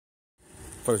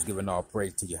First, giving all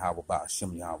praise to Yahweh by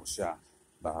Hashem Yahweh Shah,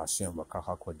 by Hashem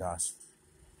Rakaha Kodash.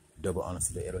 Double honor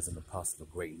to the elders and apostles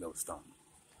of Great Millstone.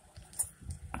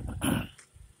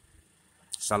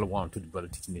 Shalom to the brother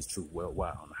teaching this truth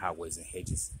worldwide on the highways and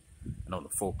hedges and on the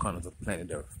four corners of the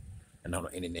planet Earth and on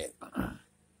the internet.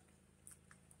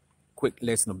 Quick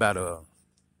lesson about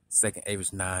 2nd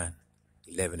Esdras 9,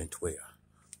 11, and 12.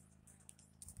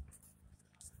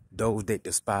 Those that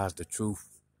despise the truth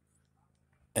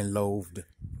and loathe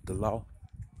the law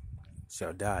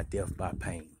shall die death by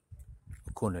pain.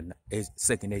 According to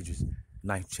 2nd Esdras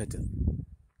 9th chapter,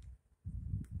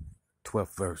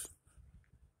 12th verse,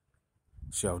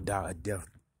 shall die a death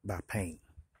by pain.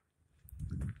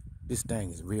 This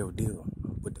thing is real deal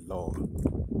with the Lord.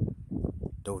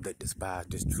 Those that despise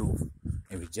this truth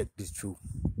and reject this truth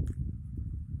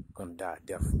gonna die a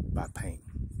death by pain.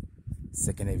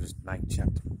 2nd Esdras 9th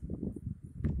chapter,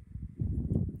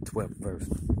 12th verse.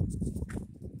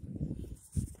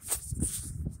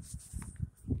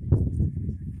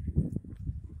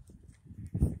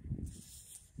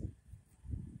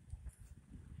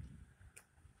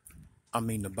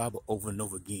 The Bible over and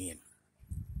over again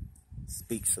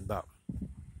speaks about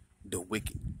the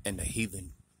wicked and the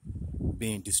heathen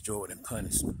being destroyed and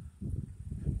punished.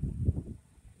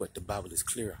 But the Bible is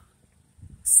clear.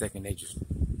 2nd Esdras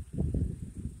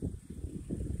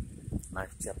 9th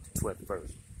chapter, 12th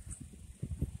verse.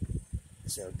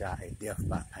 Shall die a death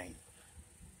by pain.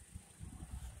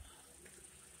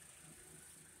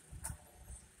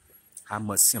 How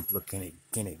much simpler can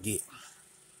it get?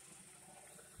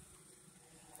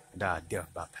 Die a death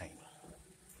by pain.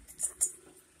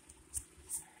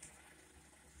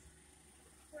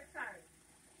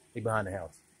 He behind the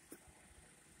house.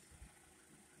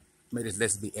 May this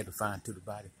lesson be edifying to the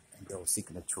body and those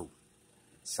seeking the truth.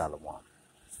 Shalom.